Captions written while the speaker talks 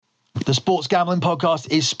The Sports Gambling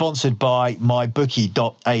Podcast is sponsored by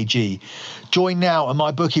mybookie.ag. Join now and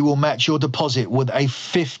MyBookie will match your deposit with a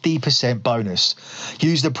 50% bonus.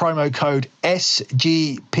 Use the promo code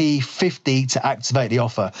SGP50 to activate the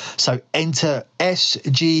offer. So enter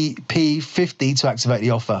SGP50 to activate the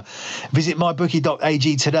offer. Visit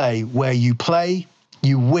mybookie.ag today, where you play,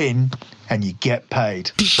 you win, and you get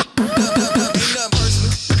paid.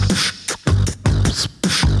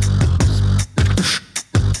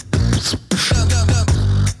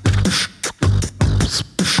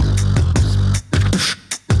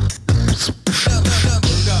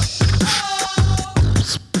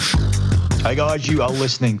 Hey guys, you are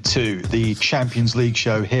listening to the Champions League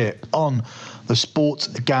show here on the Sports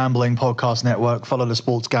Gambling Podcast Network. Follow the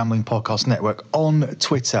Sports Gambling Podcast Network on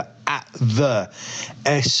Twitter at the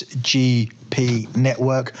SGP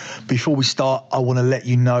Network. Before we start, I want to let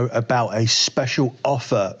you know about a special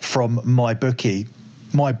offer from MyBookie.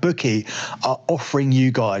 MyBookie are offering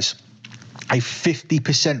you guys a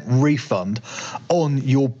 50% refund on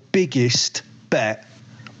your biggest bet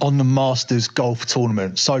on the Masters Golf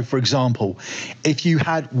Tournament. So, for example, if you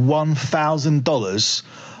had $1,000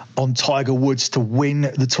 on Tiger Woods to win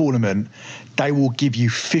the tournament, they will give you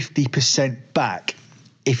 50% back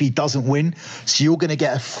if he doesn't win. So you're going to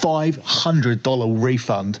get a $500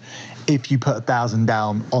 refund if you put $1,000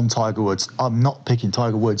 down on Tiger Woods. I'm not picking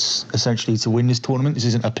Tiger Woods essentially to win this tournament. This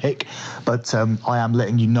isn't a pick, but I am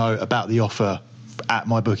letting you know about the offer at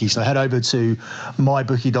MyBookie. So head over to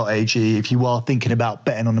mybookie.ag if you are thinking about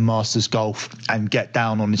betting on the Masters Golf and get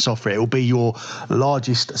down on this offer. It will be your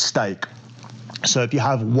largest stake. So if you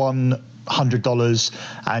have $100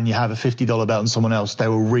 and you have a $50 bet on someone else, they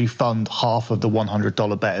will refund half of the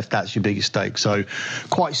 $100 bet if that's your biggest stake. So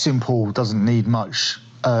quite simple, doesn't need much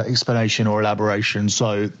explanation or elaboration.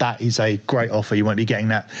 So that is a great offer. You won't be getting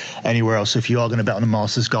that anywhere else. If you are going to bet on the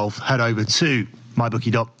Masters Golf, head over to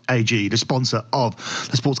mybookie.ag, the sponsor of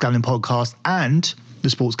the Sports Gambling Podcast and the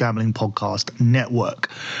Sports Gambling Podcast Network.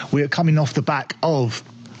 We are coming off the back of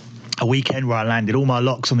a weekend where I landed all my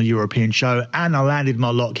locks on the European show, and I landed my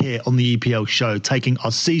lock here on the EPL show, taking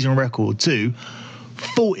our season record to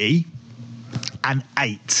 40-8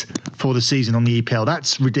 for the season on the EPL.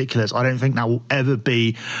 That's ridiculous. I don't think that will ever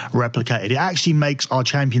be replicated. It actually makes our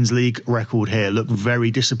Champions League record here look very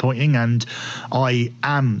disappointing, and I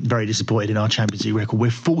am very disappointed in our Champions League record. We're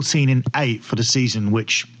 14-8 for the season,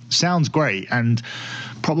 which sounds great, and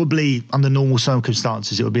probably under normal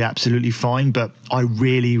circumstances it would be absolutely fine, but I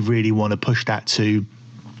really, really want to push that to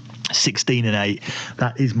 16-8.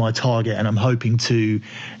 That is my target, and I'm hoping to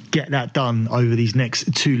get that done over these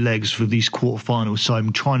next two legs for these quarterfinals. So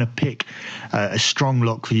I'm trying to pick a strong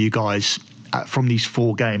lock for you guys from these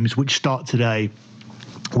four games, which start today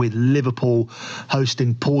with Liverpool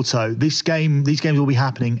hosting Porto. These games will be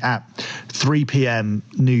happening at 3 p.m.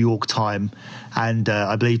 New York time, and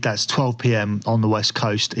I believe that's 12 p.m. on the West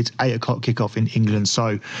Coast. It's 8 o'clock kickoff in England,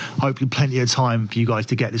 so hopefully plenty of time for you guys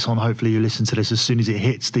to get this on. Hopefully you listen to this as soon as it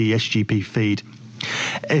hits the SGP feed.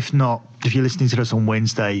 If not, if you're listening to this on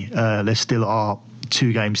Wednesday, there still are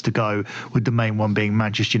two games to go, with the main one being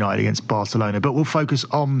Manchester United against Barcelona. But we'll focus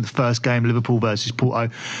on the first game, Liverpool versus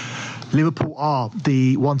Porto. Liverpool are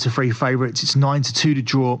the 1-3 favourites. It's 9-2 to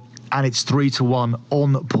draw, and it's 3-1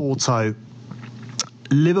 on Porto.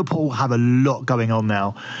 Liverpool have a lot going on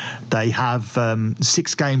now. They have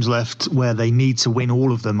 6 games left where they need to win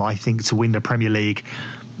all of them, I think, to win the Premier League.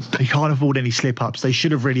 They can't afford any slip-ups. They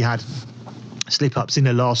should have really had slip-ups in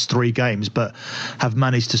the last 3 games, but have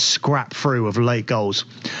managed to scrap through of late goals.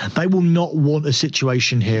 They will not want a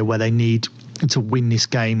situation here where they need to win this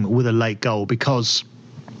game with a late goal, because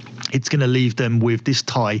it's going to leave them with this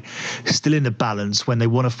tie still in the balance when they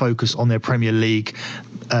want to focus on their Premier League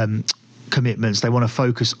commitments. They want to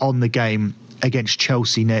focus on the game against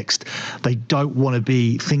Chelsea next. They don't want to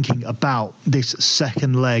be thinking about this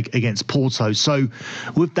second leg against Porto. So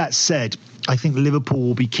with that said, I think Liverpool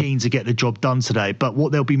will be keen to get the job done today, but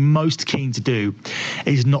what they'll be most keen to do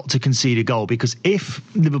is not to concede a goal, because if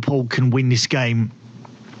Liverpool can win this game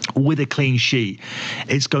with a clean sheet,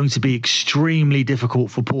 it's going to be extremely difficult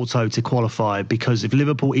for Porto to qualify, because if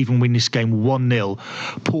Liverpool even win this game 1-0,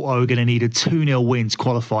 Porto are going to need a 2-0 win to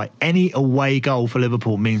qualify. Any away goal for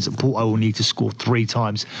Liverpool means that Porto will need to score 3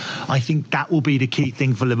 times. I think that will be the key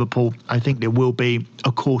thing for Liverpool. I think there will be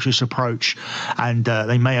a cautious approach, and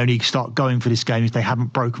they may only start going for this game if they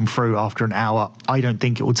haven't broken through after an hour. I don't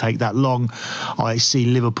think it will take that long. I see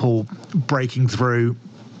Liverpool breaking through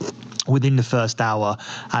within the first hour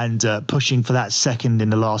and pushing for that second in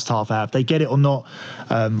the last half hour. If they get it or not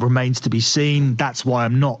remains to be seen. That's why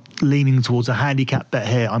I'm not leaning towards a handicap bet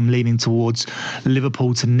here. I'm leaning towards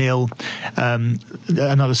Liverpool to nil.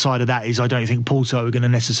 Another side of that is I don't think Porto are going to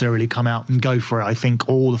necessarily come out and go for it. I think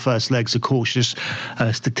all the first legs are cautious.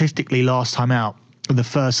 Statistically, last time out, the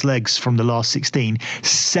first legs from the last 16,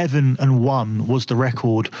 7-1 was the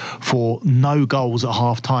record for no goals at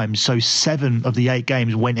half time. So 7 of the 8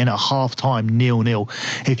 games went in at half time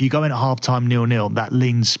 0-0. If you go in at half time 0-0, that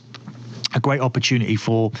leans a great opportunity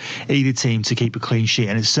for either team to keep a clean sheet,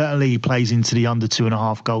 and it certainly plays into the under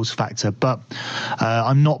 2.5 goals factor. But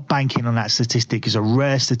I'm not banking on that statistic. It's a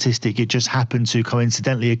rare statistic. It just happened to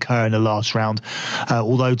coincidentally occur in the last round.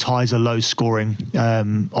 Although ties are low scoring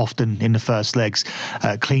often in the first legs,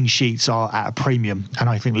 clean sheets are at a premium, and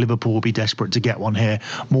I think Liverpool will be desperate to get one here,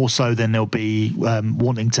 more so than they'll be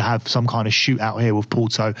wanting to have some kind of shootout here with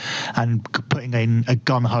Porto and putting in a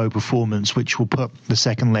gun-ho performance, which will put the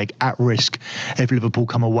second leg at risk if Liverpool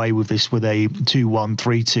come away with this with a 2-1,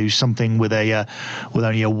 3-2, something with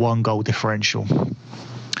only a 1 goal differential.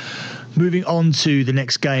 Moving on to the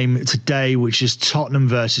next game today, which is Tottenham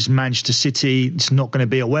versus Manchester City. It's not going to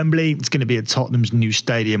be at Wembley. It's going to be at Tottenham's new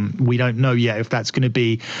stadium. We don't know yet if that's going to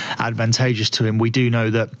be advantageous to him. We do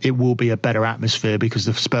know that it will be a better atmosphere because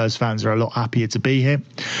the Spurs fans are a lot happier to be here,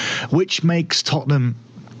 which makes Tottenham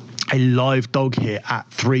a live dog here at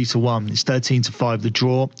 3-1. It's 13-5 the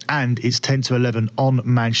draw, and it's 10-11 on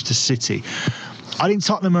Manchester City. I think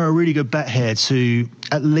Tottenham are a really good bet here to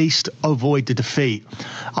at least avoid the defeat.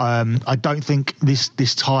 I don't think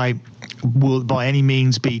this tie will by any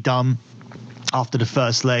means be done after the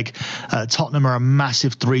first leg. Tottenham are a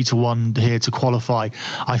massive 3-1 here to qualify.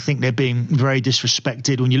 I think they're being very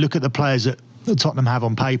disrespected. When you look at the players that Tottenham have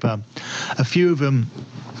on paper, a few of them,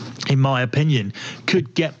 in my opinion,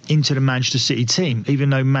 could get into the Manchester City team.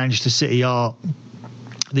 Even though Manchester City are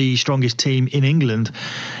the strongest team in England,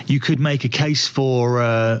 you could make a case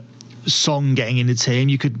for Song getting in the team.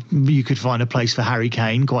 You could find a place for Harry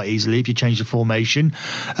Kane quite easily if you change the formation.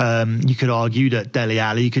 You could argue that Dele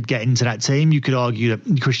Alli could get into that team. You could argue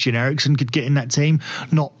that Christian Eriksen could get in that team,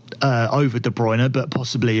 not over De Bruyne, but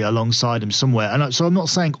possibly alongside him somewhere. And so I'm not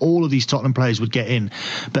saying all of these Tottenham players would get in,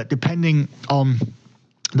 but depending on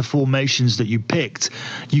the formations that you picked,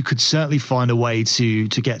 you could certainly find a way to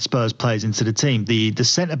get Spurs players into the team. The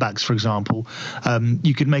centre backs, for example,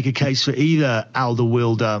 you could make a case for either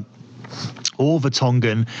Alderweireld or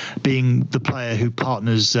Vertonghen being the player who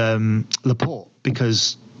partners Laporte,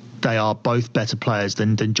 because they are both better players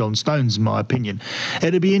than John Stones, in my opinion.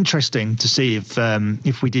 It'd be interesting to see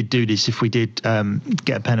if we did do this, if we did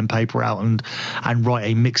get a pen and paper out and write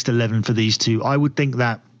a mixed 11 for these two. I would think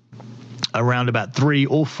that around about 3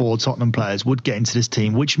 or 4 Tottenham players would get into this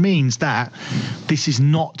team, which means that this is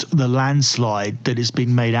not the landslide that has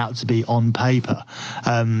been made out to be on paper.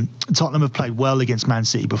 Tottenham have played well against Man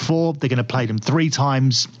City before. They're going to play them 3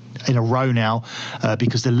 times in a row now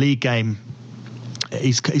because the league game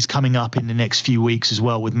is coming up in the next few weeks as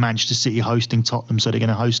well, with Manchester City hosting Tottenham, so they're going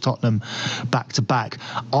to host Tottenham back to back.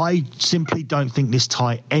 I simply don't think this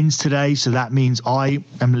tie ends today, so that means I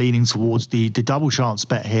am leaning towards the double chance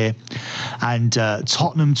bet here, and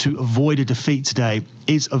Tottenham to avoid a defeat today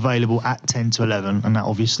is available at 10-11, and that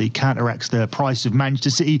obviously counteracts the price of Manchester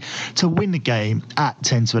City to win the game at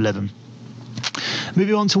 10-11.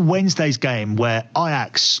 Moving on to Wednesday's game, where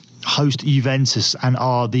Ajax host Juventus and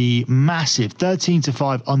are the massive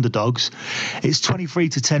 13-5 underdogs. It's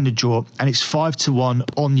 23-10 the draw, and it's 5-1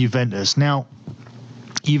 on Juventus. Now,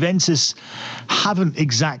 Juventus haven't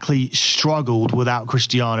exactly struggled without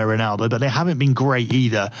Cristiano Ronaldo, but they haven't been great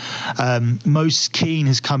either. Moise Kean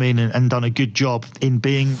has come in and done a good job in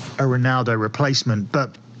being a Ronaldo replacement,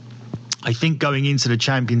 but I think going into the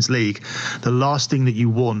Champions League, the last thing that you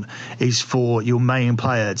want is for your main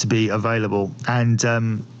player to be available and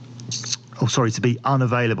to be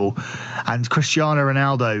unavailable. And Cristiano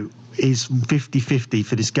Ronaldo is 50-50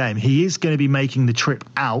 for this game. He is going to be making the trip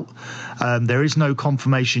out. There is no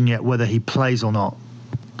confirmation yet whether he plays or not.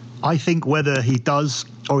 I think whether he does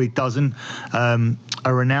or he doesn't, a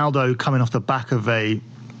Ronaldo coming off the back of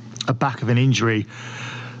an injury,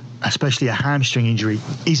 especially a hamstring injury,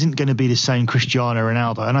 isn't going to be the same Cristiano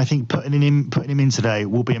Ronaldo. And I think putting him in today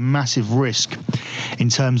will be a massive risk in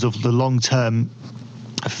terms of the long-term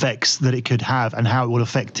effects that it could have and how it will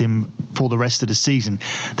affect him for the rest of the season.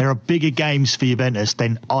 There are bigger games for Juventus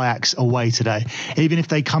than Ajax away today. Even if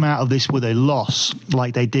they come out of this with a loss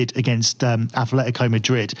like they did against Atletico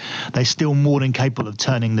Madrid, they're still more than capable of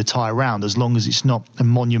turning the tie around, as long as it's not a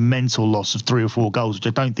monumental loss of 3 or 4 goals, which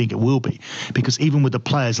I don't think it will be, because even with the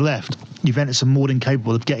players left, Juventus are more than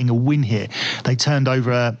capable of getting a win here. They turned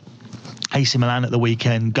over AC Milan at the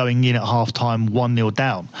weekend, going in at half-time 1-0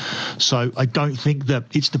 down. So I don't think that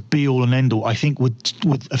it's the be-all and end-all. I think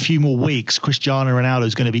with a few more weeks, Cristiano Ronaldo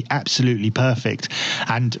is going to be absolutely perfect.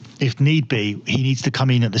 And if need be, he needs to come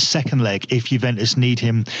in at the second leg if Juventus need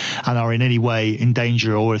him and are in any way in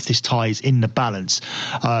danger, or if this tie is in the balance.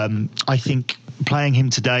 I think playing him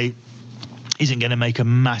today isn't going to make a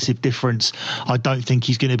massive difference. I don't think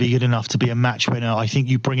he's going to be good enough to be a match winner. I think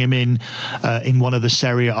you bring him in one of the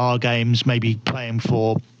Serie A games, maybe play him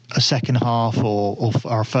for a second half or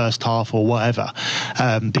a first half or whatever,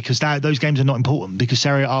 because those games are not important, because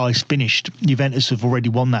Serie A is finished. Juventus have already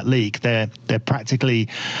won that league. They're practically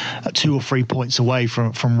 2 or 3 points away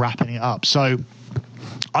from wrapping it up. So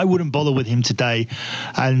I wouldn't bother with him today.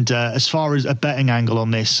 And as far as a betting angle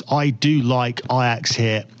on this, I do like Ajax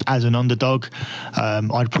here as an underdog.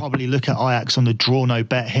 I'd probably look at Ajax on the draw no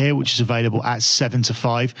bet here, which is available at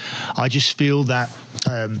 7-5. I just feel that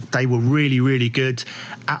they were really, really good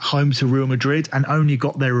at home to Real Madrid and only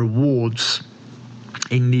got their rewards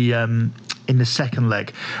in the second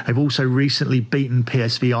leg. They've also recently beaten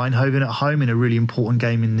PSV Eindhoven at home in a really important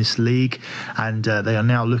game in this league, and they are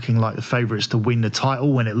now looking like the favourites to win the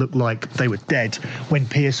title when it looked like they were dead when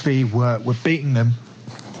PSV were beating them.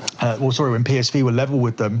 When PSV were level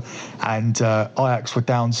with them and Ajax were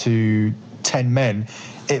down to 10 men,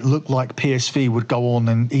 it looked like PSV would go on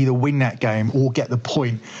and either win that game or get the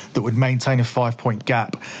point that would maintain a 5-point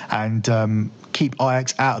gap and keep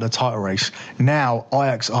Ajax out of the title race. Now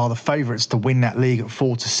Ajax are the favourites to win that league at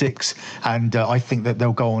 4-6, and I think that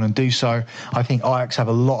they'll go on and do so. I think Ajax have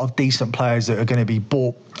a lot of decent players that are going to be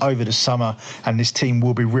bought over the summer, and this team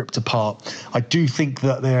will be ripped apart. I do think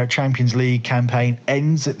that their Champions League campaign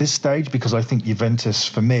ends at this stage, because I think Juventus,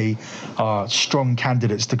 for me, are strong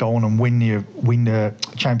candidates to go on and win the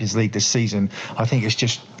Champions League this season. I think it's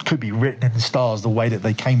just could be written in the stars the way that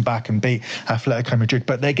they came back and beat Atletico Madrid.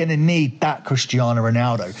 But they're going to need that Cristiano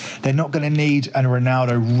Ronaldo. They're not going to need a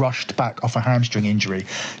Ronaldo rushed back off a hamstring injury.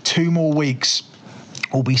 2 more weeks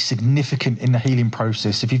will be significant in the healing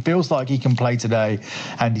process. If he feels like he can play today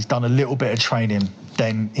and he's done a little bit of training,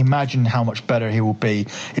 then imagine how much better he will be.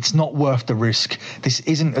 It's not worth the risk. This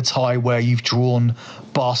isn't a tie where you've drawn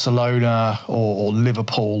Barcelona or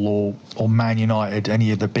Liverpool or Man United,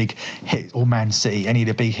 any of the big hit, or Man City, any of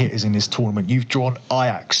the big hitters in this tournament. You've drawn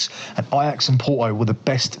Ajax, and Ajax and Porto were the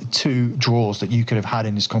best 2 draws that you could have had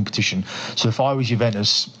in this competition. So if I was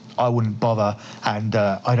Juventus, I wouldn't bother, and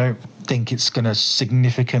I don't think it's going to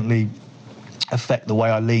significantly affect the way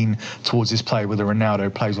I lean towards this play, whether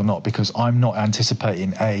Ronaldo plays or not, because I'm not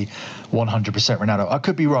anticipating a 100% Ronaldo. I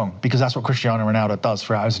could be wrong, because that's what Cristiano Ronaldo does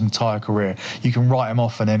throughout his entire career. You can write him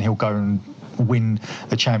off and then he'll go and win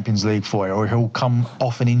the Champions League for you, or he'll come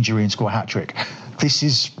off an injury and score a hat-trick. This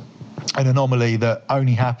is an anomaly that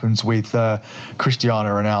only happens with Cristiano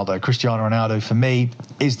Ronaldo. Cristiano Ronaldo, for me,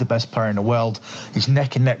 is the best player in the world. He's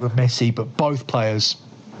neck and neck with Messi, but both players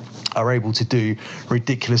are able to do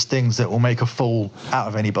ridiculous things that will make a fool out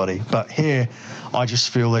of anybody. But here, I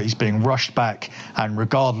just feel that he's being rushed back, and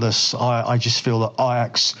regardless, I just feel that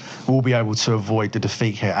Ajax will be able to avoid the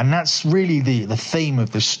defeat here. And that's really the theme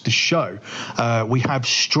of the show. We have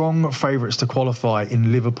strong favourites to qualify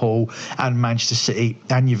in Liverpool and Manchester City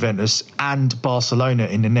and Juventus and Barcelona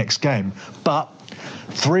in the next game. But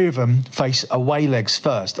 3 of them face away legs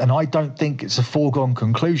first, and I don't think it's a foregone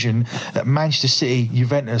conclusion that Manchester City,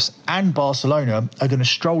 Juventus and Barcelona are going to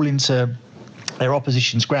stroll into their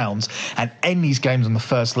opposition's grounds and end these games on the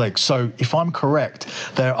first leg. So if I'm correct,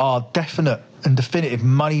 there are definite and definitive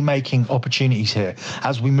money-making opportunities here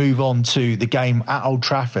as we move on to the game at Old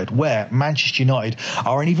Trafford, where Manchester United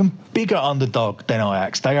are an even bigger underdog than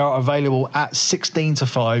Ajax. They are available at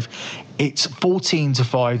 16-5. It's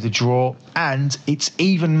 14-5 the draw, and it's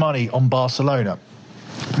even money on Barcelona.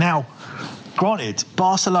 Now, granted,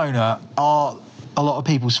 Barcelona are a lot of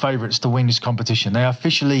people's favourites to win this competition. They are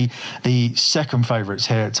officially the second favourites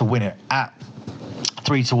here to win it at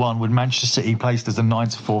 3-1, with Manchester City placed as the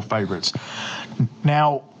 9-4 favourites.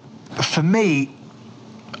 Now, for me,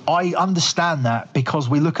 I understand that because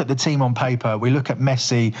we look at the team on paper, we look at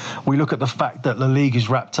Messi, we look at the fact that La Liga is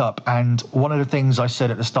wrapped up. And one of the things I said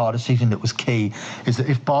at the start of the season that was key is that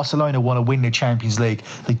if Barcelona want to win the Champions League,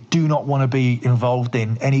 they do not want to be involved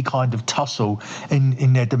in any kind of tussle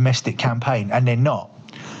in their domestic campaign, and they're not.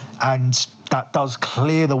 And that does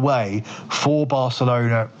clear the way for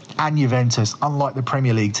Barcelona and Juventus, unlike the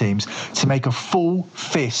Premier League teams, to make a full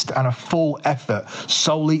fist and a full effort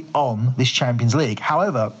solely on this Champions League.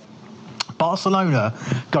 However, Barcelona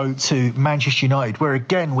go to Manchester United, where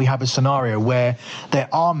again we have a scenario where there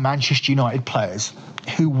are Manchester United players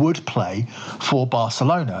who would play for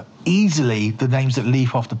Barcelona. Easily, the names that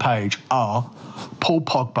leap off the page are Paul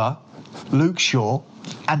Pogba, Luke Shaw,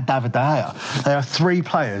 and David De Gea. There are three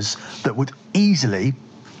players that would easily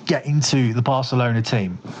get into the Barcelona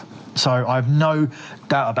team. So I have no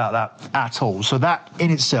doubt about that at all. So that in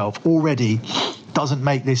itself already doesn't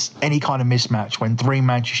make this any kind of mismatch when three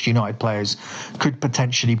Manchester United players could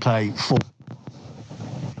potentially play for.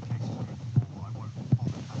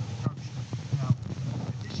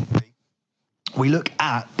 We look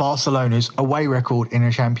at Barcelona's away record in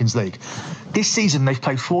the Champions League. This season, they've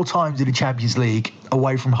played 4 times in the Champions League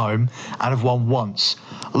away from home and have won once.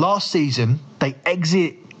 Last season, they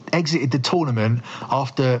exited the tournament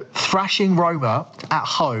after thrashing Roma at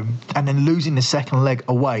home and then losing the second leg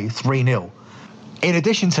away 3-0. In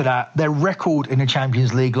addition to that, their record in the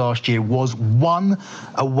Champions League last year was 1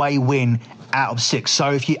 away win out of 6.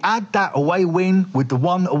 So if you add that away win with the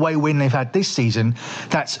 1 away win they've had this season,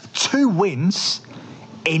 that's 2 wins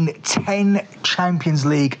in 10 Champions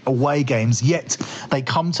League away games. Yet they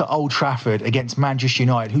come to Old Trafford against Manchester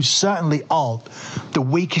United, who certainly aren't the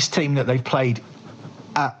weakest team that they've played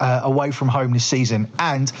away from home this season,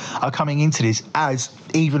 and are coming into this as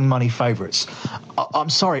even money favourites. I'm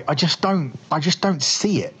sorry, I just don't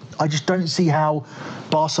see it. I just don't see how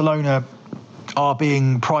Barcelona are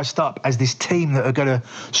being priced up as this team that are going to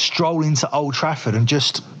stroll into Old Trafford and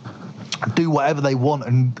just do whatever they want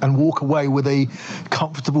and walk away with a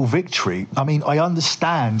comfortable victory. I mean, I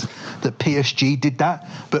understand that PSG did that,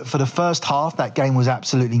 but for the first half, that game was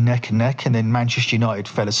absolutely neck and neck, and then Manchester United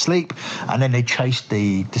fell asleep, and then they chased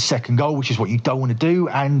the second goal, which is what you don't want to do,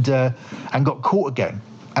 and got caught again.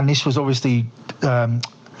 And this was obviously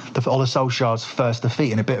Ole Solskjaer's first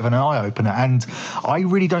defeat and a bit of an eye-opener. And I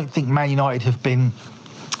really don't think Man United have been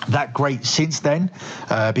that great since then,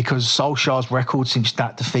 because Solskjaer's record since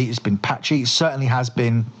that defeat has been patchy. It certainly has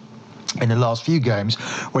been in the last few games,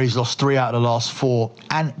 where he's lost 3 out of the last 4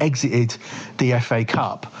 and exited the FA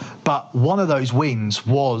Cup. But one of those wins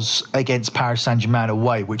was against Paris Saint-Germain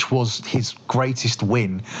away, which was his greatest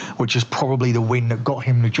win, which is probably the win that got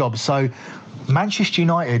him the job. So Manchester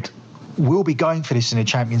United will be going for this in the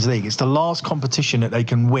Champions League. It's the last competition that they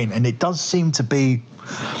can win, and it does seem to be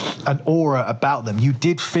an aura about them. You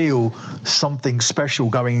did feel something special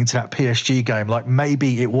going into that PSG game, like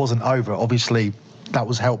maybe it wasn't over. Obviously, that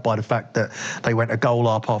was helped by the fact that they went a goal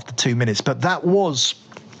up after 2 minutes, but that was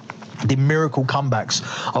the miracle comebacks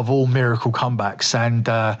of all miracle comebacks. And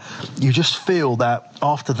you just feel that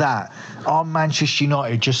after that, are Manchester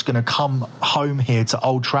United just going to come home here to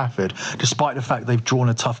Old Trafford, despite the fact they've drawn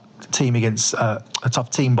a tough team against a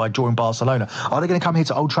tough team by drawing Barcelona? Are they going to come here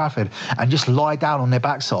to Old Trafford and just lie down on their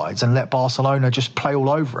backsides and let Barcelona just play all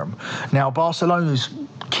over them? Now, Barcelona's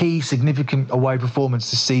key significant away performance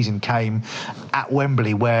this season came at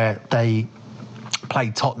Wembley, where they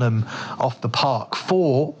played Tottenham off the park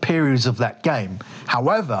for periods of that game.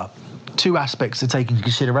 However, 2 aspects to take into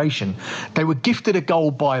consideration. They were gifted a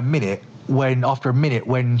goal by after a minute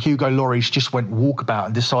when Hugo Lloris just went walkabout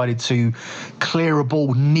and decided to clear a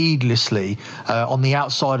ball needlessly on the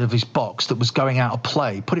outside of his box that was going out of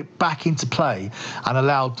play, put it back into play, and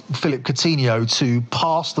allowed Philippe Coutinho to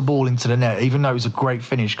pass the ball into the net. Even though it was a great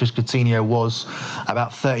finish because Coutinho was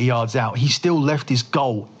about 30 yards out, he still left his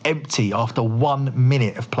goal empty after 1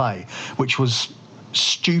 minute of play, which was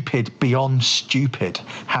stupid beyond stupid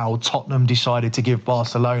how Tottenham decided to give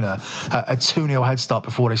Barcelona a 2-0 head start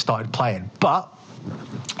before they started playing. But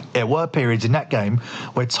there were periods in that game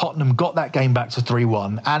where Tottenham got that game back to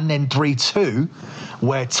 3-1 and then 3-2,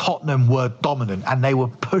 where Tottenham were dominant and they were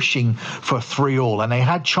pushing for a 3-3, and they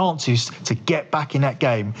had chances to get back in that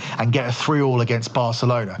game and get a 3-3 against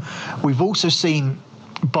Barcelona. We've also seen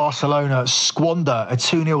Barcelona squander a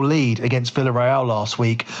 2-0 lead against Villarreal last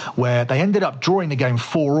week, where they ended up drawing the game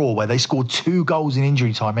 4-4, where they scored 2 goals in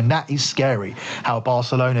injury time. And that is scary, how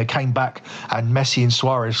Barcelona came back and Messi and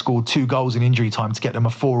Suarez scored 2 goals in injury time to get them a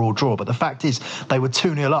 4-4 draw. But the fact is, they were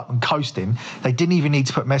 2-0 up and coasting. They didn't even need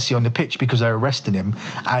to put Messi on the pitch because they were resting him.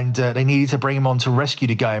 And they needed to bring him on to rescue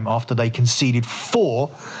the game after they conceded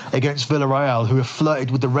 4 against Villarreal, who have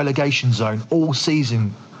flirted with the relegation zone all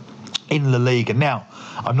season in La Liga. Now,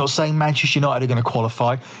 I'm not saying Manchester United are going to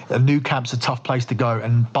qualify. Nou Camp's a tough place to go,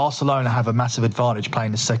 and Barcelona have a massive advantage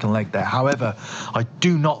playing the second leg there. However, I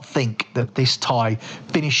do not think that this tie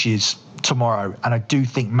finishes tomorrow, and I do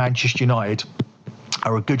think Manchester United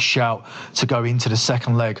are a good shout to go into the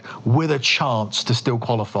second leg with a chance to still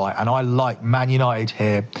qualify. And I like Man United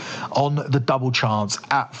here on the double chance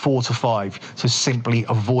at 4-5 to simply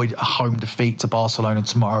avoid a home defeat to Barcelona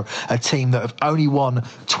tomorrow, a team that have only won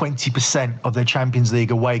 20% of their Champions League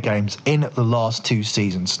away games in the last 2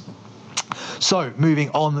 seasons. So moving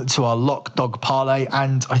on to our lock dog parlay,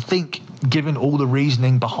 and I think given all the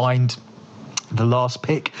reasoning behind the last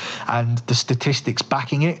pick and the statistics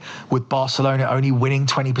backing it, with Barcelona only winning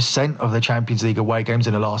 20% of their Champions League away games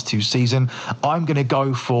in the last 2 seasons, I'm going to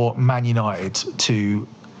go for Man United to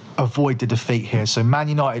avoid the defeat here. So Man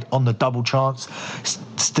United on the double chance.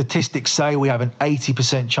 Statistics say we have an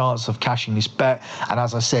 80% chance of cashing this bet. And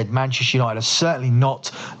as I said, Manchester United are certainly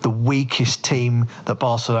not the weakest team that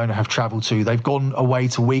Barcelona have travelled to. They've gone away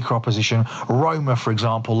to weaker opposition, Roma, for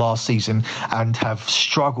example, last season, and have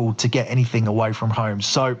struggled to get anything away from home.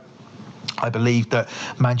 So I believe that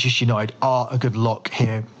Manchester United are a good lock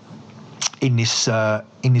here in this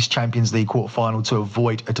Champions League quarter-final to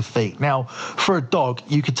avoid a defeat. Now, for a dog,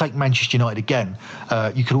 you could take Manchester United again.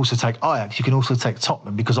 You could also take Ajax. You can also take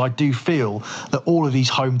Tottenham, because I do feel that all of these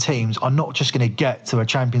home teams are not just going to get to a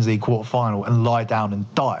Champions League quarter-final and lie down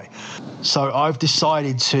and die. So I've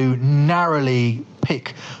decided to narrowly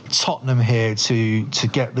pick Tottenham here to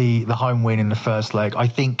get the home win in the first leg. I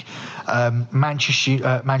think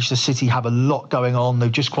Manchester City have a lot going on.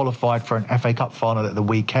 They've just qualified for an FA Cup final at the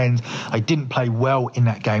weekend. They didn't play well in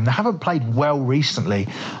that game. They haven't played well recently.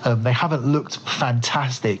 They haven't looked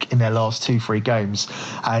fantastic in their last 2-3 games.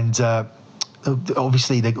 And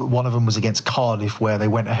obviously, one of them was against Cardiff, where they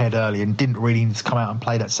went ahead early and didn't really need to come out and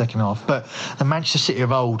play that second half. But the Manchester City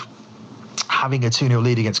of old, having a 2-0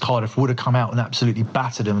 lead against Cardiff, would have come out and absolutely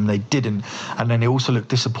battered them, and they didn't. And then they also looked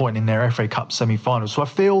disappointing in their FA Cup semi-finals. So I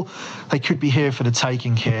feel they could be here for the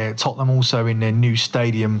taking here. Tottenham also in their new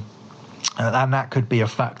stadium. And that could be a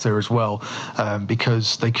factor as well,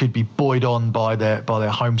 because they could be buoyed on by their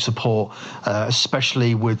home support,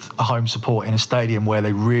 especially with home support in a stadium where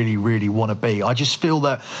they really, really want to be. I just feel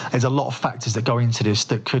that there's a lot of factors that go into this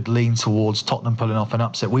that could lean towards Tottenham pulling off an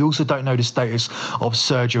upset. We also don't know the status of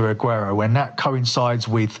Sergio Aguero, and that coincides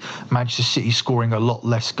with Manchester City scoring a lot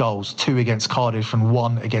less goals, 2 against Cardiff and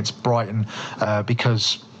 1 against Brighton,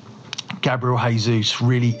 because Gabriel Jesus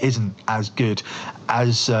really isn't as good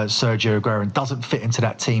as Sergio Aguero and doesn't fit into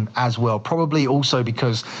that team as well. Probably also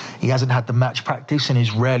because he hasn't had the match practice and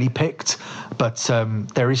is rarely picked. But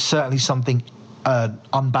there is certainly something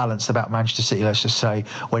unbalanced about Manchester City, let's just say,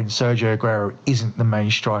 when Sergio Aguero isn't the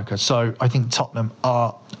main striker. So I think Tottenham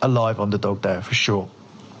are a live underdog there for sure.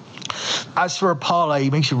 As for a parlay,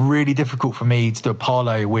 it makes it really difficult for me to do a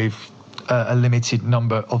parlay with a limited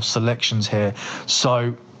number of selections here.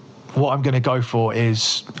 So what I'm going to go for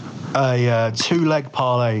is a 2-leg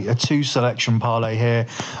parlay, a 2-selection parlay here.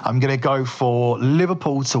 I'm going to go for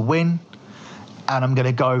Liverpool to win, and I'm going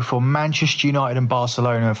to go for Manchester United and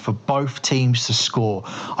Barcelona for both teams to score.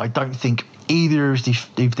 I don't think either of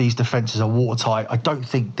these defences are watertight. I don't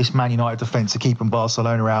think this Man United defence are keeping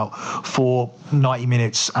Barcelona out for 90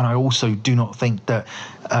 minutes. And I also do not think that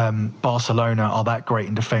Barcelona are that great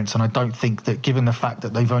in defence. And I don't think that, given the fact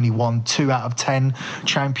that they've only won 2 out of 10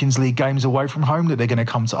 Champions League games away from home, that they're going to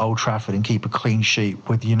come to Old Trafford and keep a clean sheet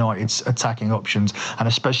with United's attacking options, and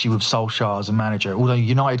especially with Solskjaer as a manager. Although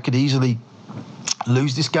United could easily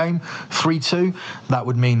lose this game 3-2, that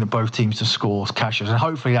would mean that both teams to score cashes, and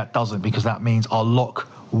hopefully that doesn't, because that means our lock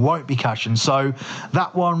won't be cashing. So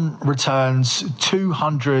that one returns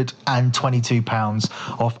 £222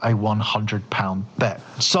 off a £100 bet.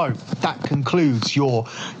 So that concludes your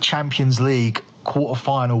Champions League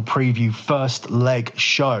quarter-final preview first leg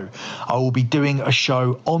show. I will be doing a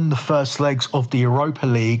show on the first legs of the Europa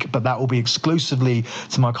League, but that will be exclusively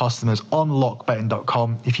to my customers on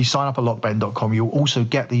lockbetting.com. If you sign up at lockbetting.com, you'll also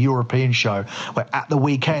get the European show, where at the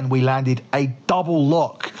weekend we landed a double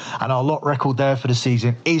lock, and our lock record there for the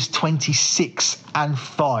season is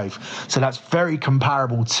 26-5. So that's very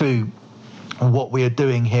comparable to what we are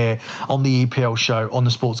doing here on the EPL show on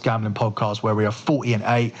the Sports Gambling Podcast, where we are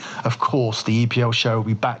 40-8. Of course, the EPL show will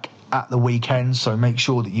be back at the weekend, so make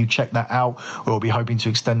sure that you check that out. We'll be hoping to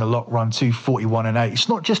extend the lock run to 41-8. It's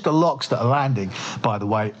not just the locks that are landing, by the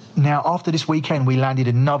way. Now, after this weekend, we landed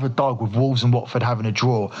another dog with Wolves and Watford having a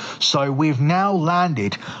draw. So we've now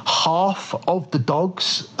landed half of the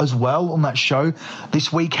dogs as well on that show.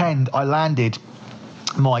 This weekend, I landed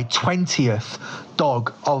my 20th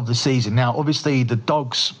dog of the season. Now, obviously, the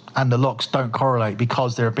dogs and the locks don't correlate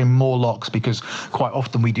because there have been more locks, because quite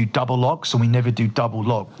often we do double locks and we never do double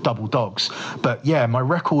dogs. But yeah, my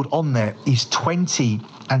record on there is 20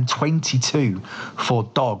 and 22 for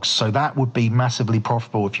dogs. So that would be massively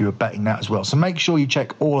profitable if you were betting that as well. So make sure you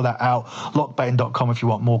check all of that out. Lockbetting.com if you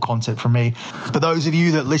want more content from me. For those of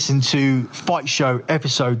you that listened to Fight Show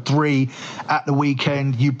episode 3 at the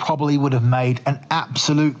weekend, you probably would have made an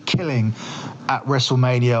absolute killing at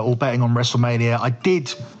WrestleMania or betting on WrestleMania. I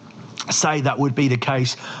did say that would be the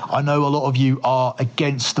case. I know a lot of you are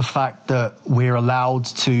against the fact that we're allowed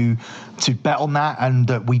to bet on that and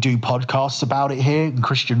that we do podcasts about it here. And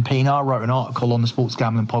Christian Pina wrote an article on the Sports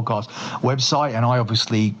Gambling Podcast website, and I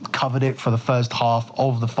obviously covered it for the first half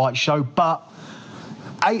of the Fight Show. But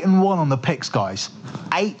 8-1 on the picks, guys.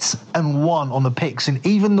 8-1 on the picks, and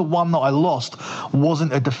even the one that I lost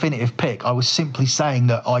wasn't a definitive pick. I was simply saying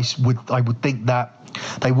that I would think that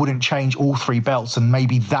they wouldn't change all 3 belts, and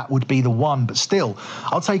maybe that would be the one. But still,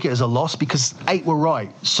 I'll take it as a loss because 8 were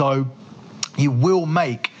right. So you will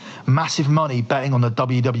make massive money betting on the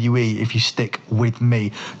WWE if you stick with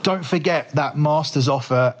me. Don't forget that Masters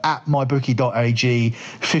offer at mybookie.ag,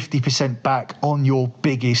 50% back on your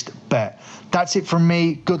biggest bet. That's it from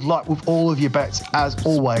me. Good luck with all of your bets as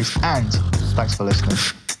always, and thanks for listening.